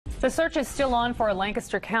The search is still on for a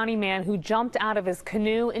Lancaster County man who jumped out of his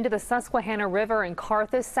canoe into the Susquehanna River in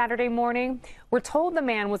KARTHAUS Saturday morning. We're told the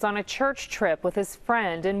man was on a church trip with his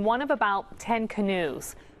friend in one of about 10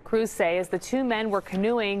 canoes. Crews say as the two men were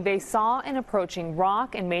canoeing, they saw an approaching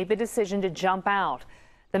rock and made the decision to jump out.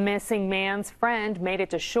 The missing man's friend made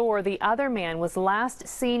it to shore. The other man was last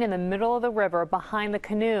seen in the middle of the river behind the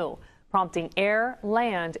canoe, prompting air,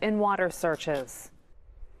 land, and water searches.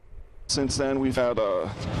 Since then, we've had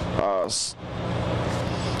a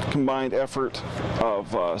combined effort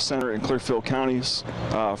of Center and Clearfield counties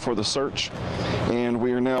for the search, and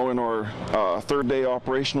we are now in our third day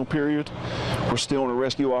operational period. We're still in a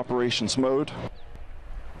rescue operations mode.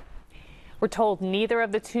 We're told neither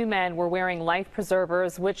of the two men were wearing life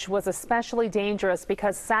preservers, which was especially dangerous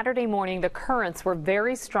because Saturday morning the currents were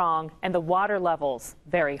very strong and the water levels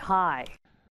very high.